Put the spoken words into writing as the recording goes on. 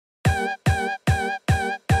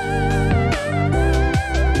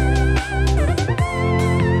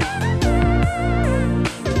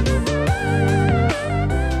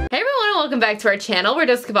back to our channel. We're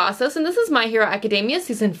Dos Cavazos, and this is My Hero Academia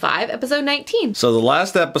Season 5, Episode 19. So the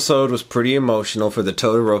last episode was pretty emotional for the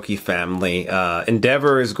Todoroki family.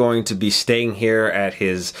 Endeavor is going to be staying here at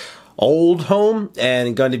his old home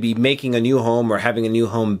and going to be making a new home or having a new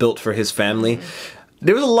home built for his family.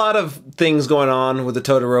 There was a lot of things going on with the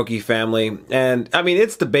Todoroki family, and I mean,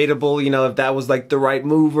 it's debatable, you know, if that was like the right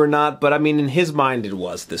move or not, but I mean, in his mind it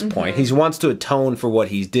was at this point. He wants to atone for what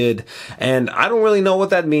he did, and I don't really know what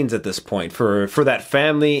that means at this point for that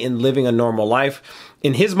family in living a normal life.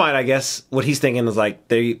 In his mind, I guess, what he's thinking is like,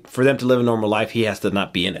 for them to live a normal life, he has to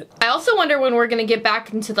not be in it. I also wonder when we're gonna get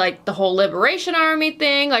back into like the whole Liberation Army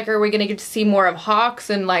thing. Like, are we gonna get to see more of Hawks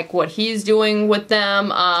and like what he's doing with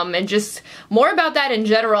them, and just more about that in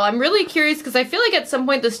general. I'm really curious because I feel like at some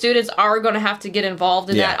point the students are gonna have to get involved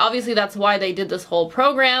in that. Obviously, that's why they did this whole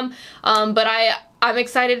program. But I'm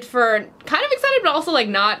excited kind of excited, but also like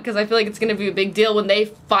not, because I feel like it's going to be a big deal when they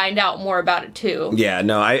find out more about it too. Yeah,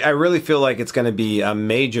 no, I really feel like it's going to be a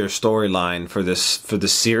major storyline for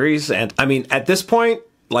this series. And I mean, at this point,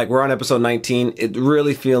 like, we're on episode 19, it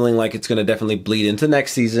really feeling like it's going to definitely bleed into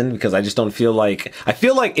next season, because I just don't feel like, I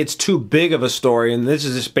feel like it's too big of a story, and this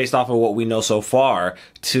is just based off of what we know so far,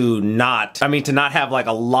 to not have like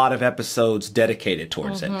a lot of episodes dedicated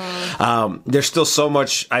towards it. There's still so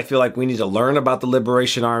much I feel like we need to learn about the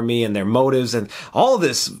Liberation Army and their motives, and all of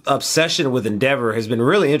this obsession with Endeavor has been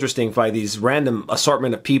really interesting by these random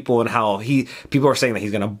assortment of people, and how people are saying that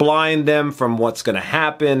he's going to blind them from what's going to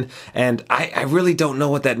happen, and I really don't know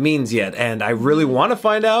what that means yet, and I really want to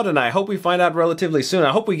find out, and I hope we find out relatively soon.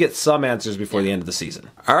 I hope we get some answers before the end of the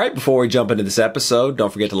season. Alright, before we jump into this episode,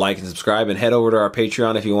 don't forget to like and subscribe, and head over to our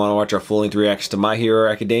Patreon if you want to watch our full-length reactions to My Hero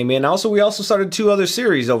Academia, and we also started 2 other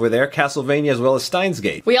series over there, Castlevania as well as Steins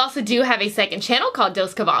Gate. We also do have a second channel called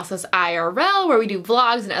Dos Cavazos IRL, where we do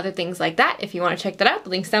vlogs and other things like that. If you want to check that out,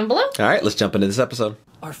 the link's down below. Alright, let's jump into this episode.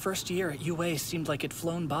 Our first year at UA seemed like it'd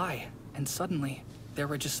flown by, and suddenly, there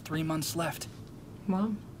were just 3 months left.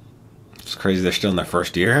 Wow. It's crazy they're still in their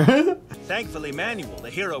first year. Thankfully, Manuel,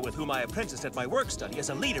 the hero with whom I apprenticed at my work study,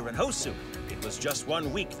 is a leader in Hosu. It was just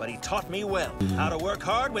 1 week, but he taught me well how to work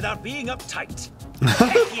hard without being uptight.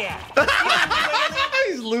 Heck yeah!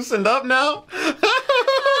 He's loosened up now.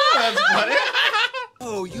 That's funny.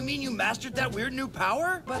 Oh, you mean you mastered that weird new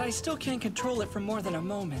power? But I still can't control it for more than a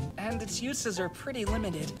moment, and its uses are pretty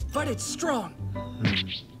limited. But it's strong.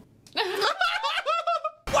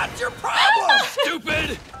 What's your problem,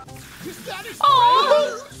 stupid?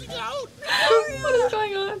 Oh! What is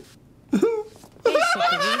going on?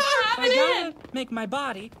 Basically, I gotta make my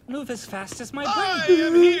body move as fast as my brain. I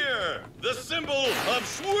am here, the symbol of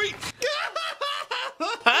sweet.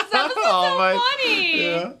 This episode's so funny!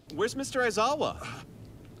 Yeah. Where's Mr. Aizawa?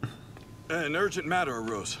 An urgent matter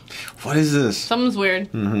arose. What is this? Something's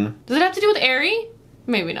weird. Does it have to do with Eri?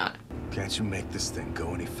 Maybe not. Can't you make this thing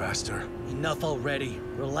go any faster? Enough already.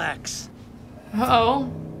 Relax.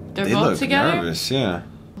 Uh-oh. They're They both look together? nervous, yeah.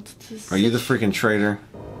 What's this? Are you the freaking traitor?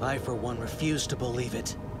 I, for one, refuse to believe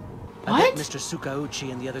it. I What? bet Mr.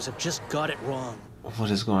 Sukauchi and the others have just got it wrong.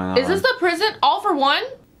 What is going on? Is this the prison all for one?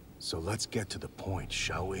 So let's get to the point,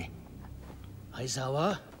 shall we?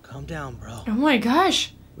 Aizawa, calm down, bro. Oh my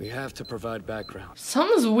gosh. We have to provide background.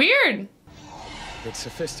 Something's weird. It's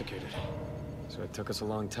sophisticated, so it took us a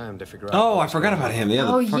long time to figure out. Oh, I forgot about him. Yeah,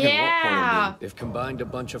 the Oh, fucking warp yeah. portal They've combined a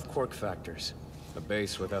bunch of quirk factors. A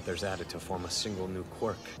base with others added to form a single new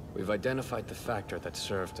quirk. We've identified the factor that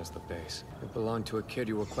served as the base. It belonged to a kid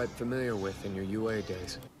you were quite familiar with in your UA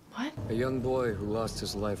days. What? A young boy who lost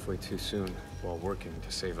his life way too soon while working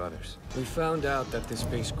to save others. We found out that this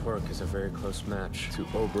base quirk is a very close match to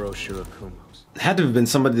Oboro Shirakumo's. It had to have been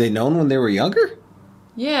somebody they known when they were younger?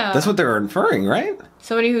 Yeah. That's what they were inferring, right?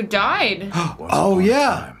 Somebody who died. Once Oh, upon a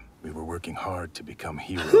yeah. time, we were working hard to become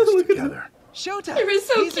heroes together. Showtime! They were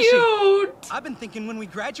so Piece of shit. cute. I've been thinking when we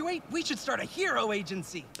graduate, we should start a hero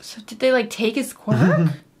agency. So did they like take his quirk?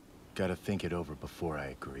 Gotta think it over before I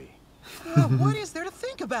agree. What is there to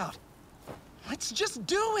think about? Let's just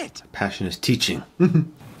do it! Passion is teaching.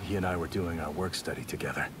 He and I were doing our work study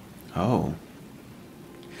together. Oh.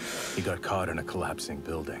 He got caught in a collapsing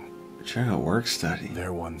building. Trying to work study.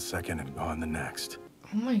 There 1 second and gone the next.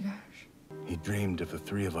 Oh my gosh. He dreamed of the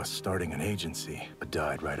 3 of us starting an agency, but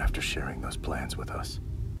died right after sharing those plans with us.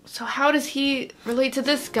 So how does he relate to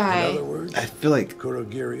this guy? In other words, I feel like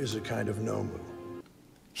Kurogiri is a kind of Nomu.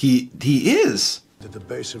 he is. That the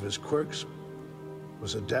base of his quirks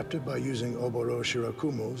was adapted by using Oboro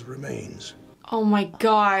Shirakumo's remains. Oh my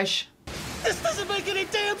gosh. This doesn't make any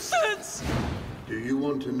damn sense! Do you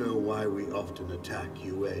want to know why we often attack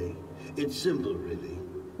UA? It's simple, really.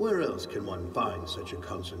 Where else can one find such a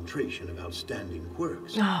concentration of outstanding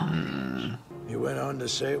quirks? He went on to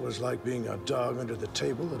say it was like being a dog under the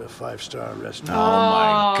table at a 5-star restaurant.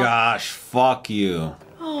 Oh my gosh, fuck you.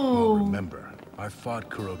 Well, remember, I fought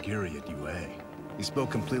Kurogiri at UA. He spoke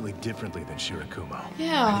completely differently than Shirakumo.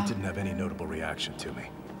 Yeah. And he didn't have any notable reaction to me.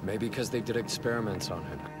 Maybe because they did experiments on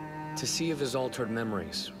him. To see if his altered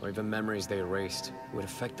memories, or even memories they erased, would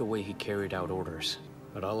affect the way he carried out orders.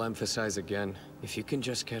 But I'll emphasize again, if you can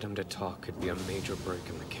just get him to talk, it'd be a major break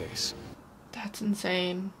in the case. That's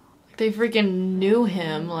insane. They freaking knew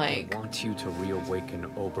him, like... I want you to reawaken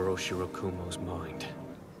Oboro Shirakumo's mind.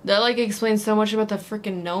 That, like, explains so much about the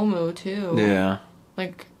freaking Nomu, too. Yeah.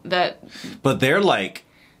 Like, that... But they're like,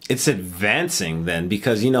 it's advancing then,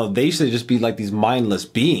 because, you know, they used to just be like these mindless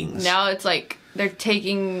beings. Now it's like, they're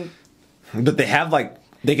taking... But they have, like,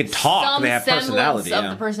 they could talk, some they have personality. of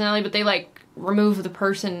the personality, but they, like, remove the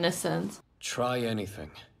person in a sense. Try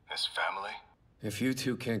anything. His family? If you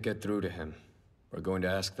two can't get through to him, we're going to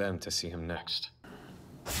ask them to see him next.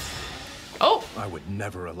 Oh! I would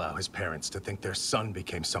never allow his parents to think their son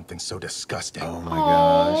became something so disgusting. Oh my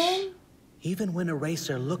gosh. Even when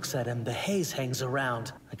Eraser looks at him, the haze hangs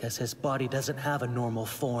around. I guess his body doesn't have a normal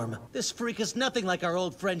form. This freak is nothing like our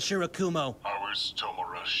old friend Shirakumo. How is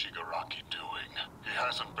Tomura Shigaraki doing? He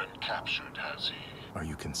hasn't been captured, has he? Are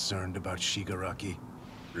you concerned about Shigaraki?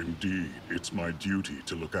 Indeed, it's my duty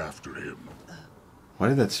to look after him. Why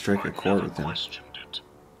did that strike a I've chord never with him? questioned it.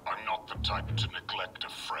 I'm not the type to neglect a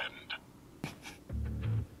friend.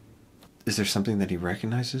 Is there something that he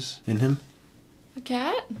recognizes in him? A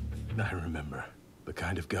cat? I remember. The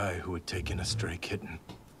kind of guy who had taken a stray kitten.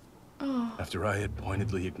 Oh. After I had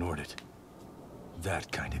pointedly ignored it. That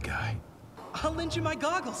kind of guy. I'll lend you my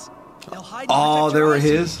goggles. They'll hide Oh, and protect they your were eyes so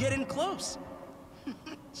you his? get in close.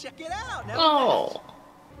 Check it out. Now Oh.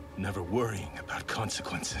 Never worrying about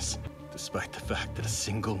consequences. Despite the fact that a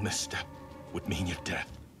single misstep would mean your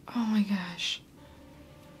death. Oh my gosh.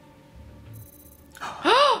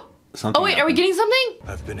 Something Oh wait, are we getting something?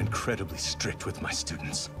 I've been incredibly strict with my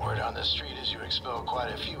students. Word on the street is you expel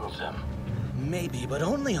quite a few of them. Maybe, but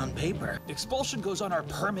only on paper. Expulsion goes on our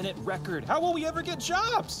permanent record. How will we ever get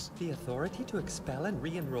jobs? The authority to expel and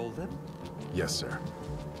re-enroll them? Yes, sir.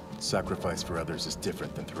 Sacrifice for others is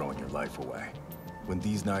different than throwing your life away. When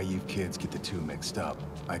these naive kids get the two mixed up,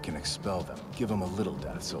 I can expel them, give them a little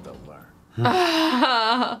death so they'll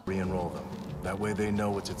learn. Re-enroll them. That way they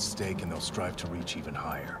know what's at stake and they'll strive to reach even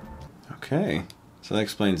higher. Okay. So that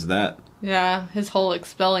explains that. Yeah, his whole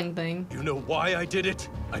expelling thing. You know why I did it?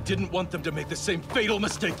 I didn't want them to make the same fatal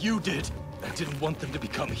mistake you did. I didn't want them to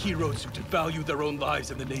become heroes who devalue their own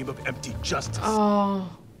lives in the name of empty justice. Oh.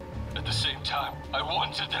 At the same time, I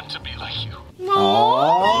wanted them to be like you. I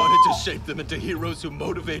wanted to shape them into heroes who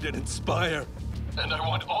motivate and inspire. And I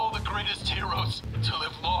want all the greatest heroes to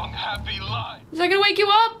live long, happy lives. Is that gonna wake you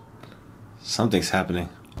up? Something's happening.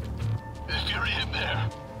 If you're in there,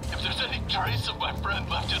 if there's any trace of my friend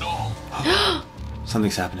left at all,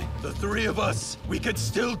 Something's happening. The three of us, we could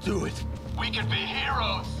still do it. we can be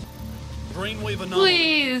heroes. Brainwave anomaly.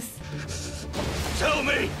 Please. Tell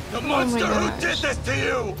me, the monster who gosh. did this to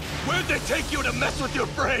you! Where'd they take you to mess with your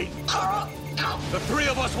brain? The three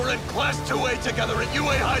of us were in Class 2A together at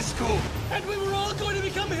UA High School. And we were all going to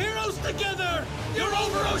become heroes together! You're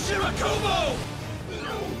Oboro Shirakumo!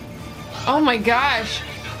 Oh my gosh.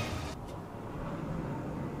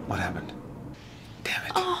 What happened? Damn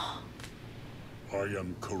it. Oh, I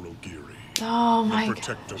am Kurogiri, oh the my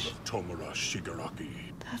protector gosh. of Tomura Shigaraki.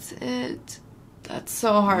 That's it. That's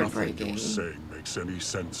so Nothing heartbreaking. you're saying makes any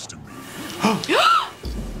sense to me.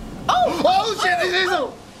 Oh shit, this is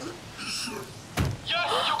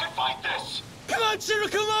Yes, you can fight this! Come on,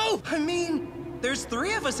 Shirakumo! I mean, there's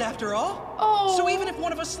three of us after all. Oh. So even if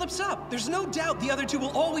one of us slips up, there's no doubt the other two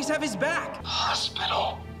will always have his back.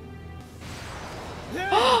 Hospital!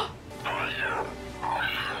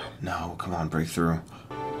 No, come on, break through.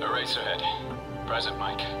 Eraserhead. Present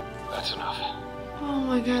Mic. That's enough. Oh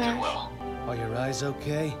my gosh. Well. Are your eyes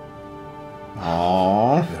okay?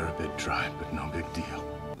 Aww. They're a big tribe, but no big deal.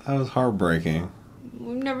 That was heartbreaking.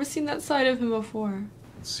 We've never seen that side of him before.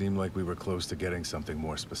 It seemed like we were close to getting something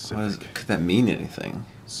more specific. Could that mean anything?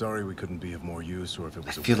 Sorry we couldn't be of more use, or if it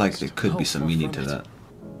was I feel like there could be some meaning to that.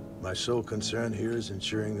 My sole concern here is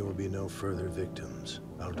ensuring there will be no further victims.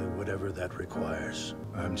 I'll do whatever that requires.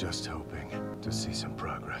 I'm just hoping to see some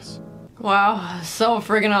progress. Wow, so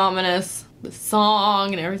friggin' ominous. The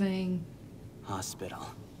song and everything. Hospital.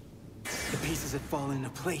 The pieces have fallen into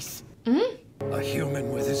place. A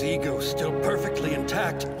human with his ego still perfectly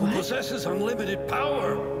intact, who possesses unlimited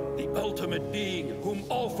power. The ultimate being whom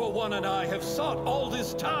All for One and I have sought all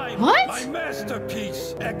this time. What? My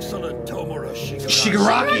masterpiece, excellent Tomura Shigaraki.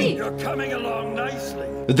 Shigaraki! You're coming along nicely.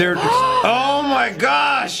 They're oh my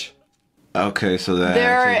gosh! Okay, so that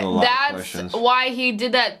answers a lot of that's questions. why he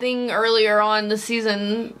did that thing earlier on the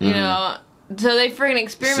season, you know. So they freaking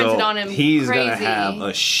experimented on him. He's crazy. gonna have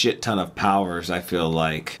a shit ton of powers, I feel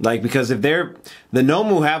like because if the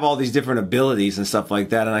Nomu have all these different abilities and stuff like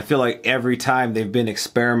that, and I feel like every time they've been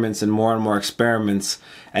experiments and more experiments,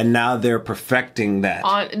 and now they're perfecting that.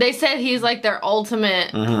 They said he's like their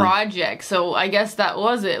ultimate project, so I guess that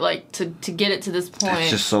was it, like to get it to this point.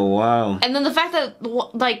 It's just so wild. And then the fact that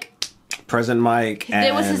like Present Mic and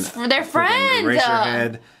it was their friend.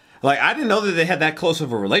 Eraserhead. Like, I didn't know that they had that close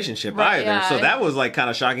of a relationship either. Yeah. So that was, like,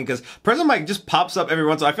 kind of shocking because Present Mic just pops up every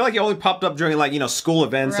once in a while. I feel like he only popped up during, like, you know, school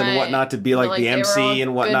events and whatnot to be, like the MC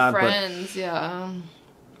and whatnot. Good friends, yeah. Wow.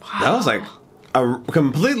 That was, like, a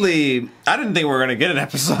completely... I didn't think we were going to get an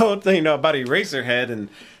episode, you know, about Eraserhead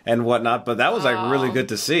and whatnot, but that was, like, really good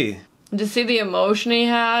to see. To see the emotion he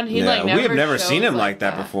had. He, like, we have never seen him like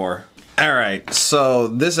that before. All right, so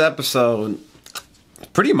this episode,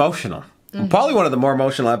 pretty emotional. Probably one of the more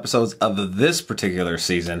emotional episodes of this particular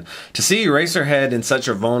season. To see Eraserhead in such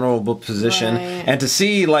a vulnerable position and to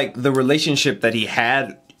see like the relationship that he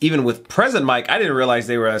had even with Present Mic, I didn't realize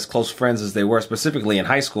they were as close friends as they were specifically in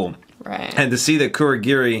high school. Right. And to see that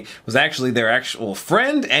Kurogiri was actually their actual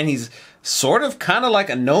friend and he's sort of kind of like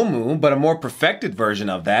a Nomu, but a more perfected version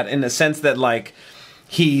of that in the sense that like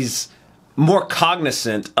he's more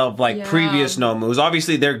cognizant of like previous Nomus.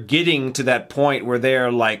 Obviously they're getting to that point where they're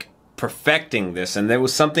like perfecting this, and there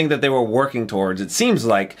was something that they were working towards, it seems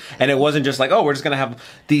like, and it wasn't just like, oh, we're just gonna have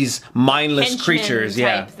these mindless creatures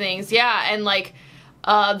type things. And like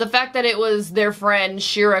the fact that it was their friend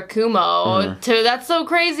Shirakumo, that's so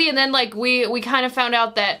crazy. And then like we kind of found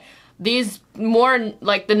out that these more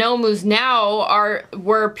like the Nomus now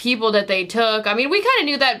were people that they took. I mean, we kind of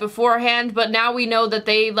knew that beforehand, but now we know that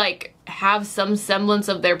they like have some semblance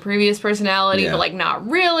of their previous personality, but like not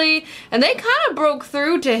really. And they kind of broke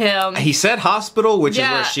through to him. He said hospital, which is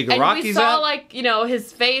where Shigaraki's and we saw at. like, you know,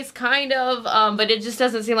 his face kind of, but it just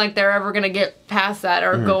doesn't seem like they're ever gonna get past that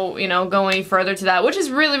or go any further to that, which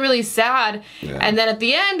is really, really sad. And then at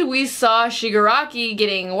the end we saw Shigaraki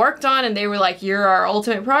getting worked on and they were like, you're our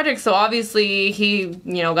ultimate project. So obviously he,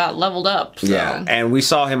 you know, got leveled up. So. Yeah, and we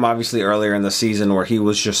saw him obviously earlier in the season where he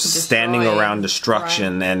was just standing around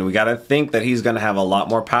destruction, and we gotta think that he's gonna have a lot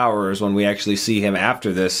more powers when we actually see him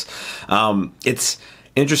after this. It's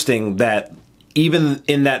interesting that even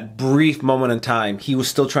in that brief moment in time, he was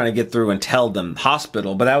still trying to get through and tell them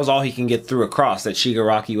hospital, but that was all he can get through across, that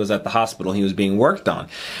Shigaraki was at the hospital, he was being worked on.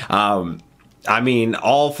 I mean,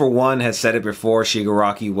 All for One has said it before,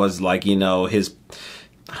 Shigaraki was like, you know,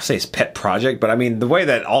 I'll say his pet project, but I mean, the way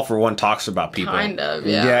that All for One talks about people. Kind of,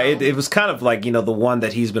 yeah. Yeah, it was kind of like, you know, the one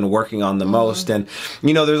that he's been working on the most. And,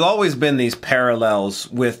 you know, there's always been these parallels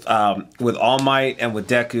with All Might and with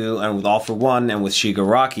Deku and with All for One and with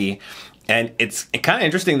Shigaraki. And it's kind of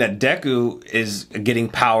interesting that Deku is getting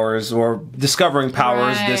powers or discovering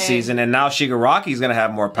powers this season. And now Shigaraki's going to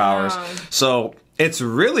have more powers. So it's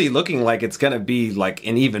really looking like it's going to be like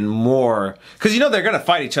an even more... Because, you know, they're going to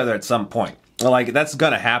fight each other at some point. Like, that's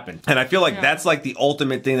gonna happen. And I feel like that's like the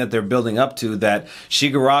ultimate thing that they're building up to, that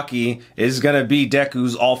Shigaraki is gonna be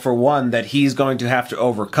Deku's All for One that he's going to have to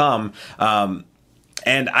overcome.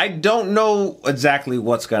 And I don't know exactly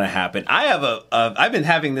what's going to happen. I've been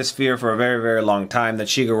having this fear for a very, very long time that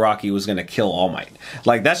Shigaraki was going to kill All Might.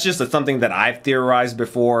 Like, that's just something that I've theorized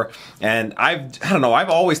before. And I don't know, I've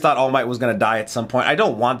always thought All Might was going to die at some point. I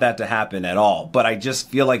don't want that to happen at all, but I just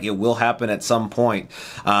feel like it will happen at some point.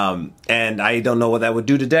 And I don't know what that would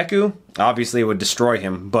do to Deku. Obviously, it would destroy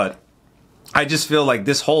him, but I just feel like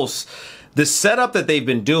this setup that they've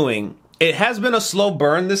been doing, it has been a slow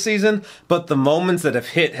burn this season, but the moments that have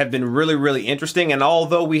hit have been really, really interesting. And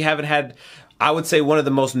although we haven't had, I would say, one of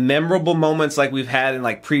the most memorable moments like we've had in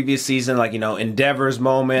like previous season, like, you know, Endeavor's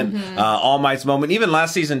moment, All Might's moment, even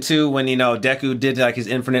last season too, when, you know, Deku did like his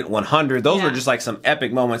Infinite 100, those were just like some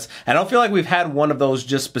epic moments. I don't feel like we've had one of those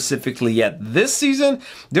just specifically yet. This season,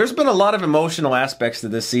 there's been a lot of emotional aspects to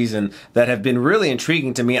this season that have been really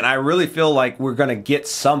intriguing to me, and I really feel like we're going to get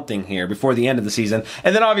something here before the end of the season.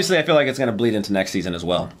 And then obviously I feel like it's going to bleed into next season as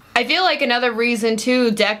well. I feel like another reason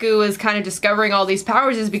too Deku is kind of discovering all these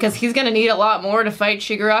powers is because he's going to need a lot more to fight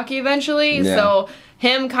Shigaraki eventually. So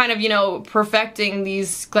him kind of, you know, perfecting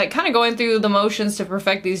these, like, kind of going through the motions to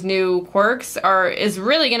perfect these new quirks is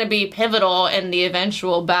really going to be pivotal in the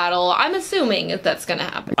eventual battle. I'm assuming if that's going to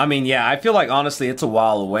happen. I mean, yeah, I feel like, honestly, it's a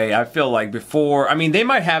while away. I feel like before, I mean, they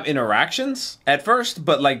might have interactions at first,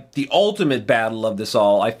 but, like, the ultimate battle of this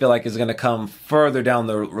all, I feel like, is going to come further down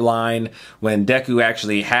the line when Deku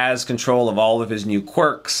actually has control of all of his new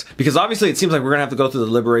quirks. Because, obviously, it seems like we're going to have to go through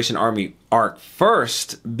the Liberation Army arc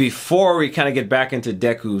first before we kind of get back into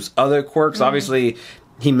Deku's other quirks. Obviously,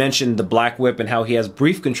 he mentioned the Black Whip and how he has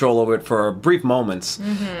brief control over it for brief moments.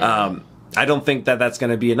 I don't think that that's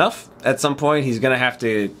going to be enough. At some point, he's going to have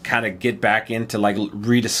to kind of get back into, like,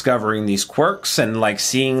 rediscovering these quirks and, like,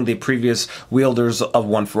 seeing the previous wielders of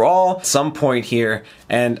One for All at some point here.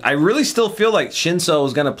 And I really still feel like Shinso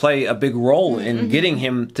is going to play a big role in getting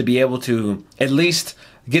him to be able to at least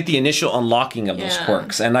get the initial unlocking of those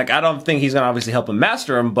quirks. And, like, I don't think he's going to obviously help him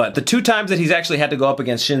master them, but the 2 times that he's actually had to go up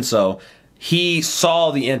against Shinso, he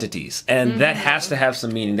saw the entities, and that has to have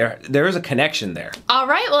some meaning. There is a connection there. All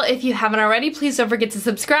right, well, if you haven't already, please don't forget to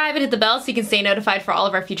subscribe and hit the bell so you can stay notified for all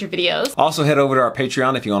of our future videos. Also, head over to our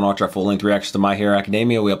Patreon if you want to watch our full-length reactions to My Hero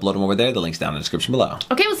Academia. We upload them over there. The link's down in the description below.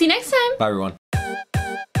 Okay, we'll see you next time. Bye, everyone.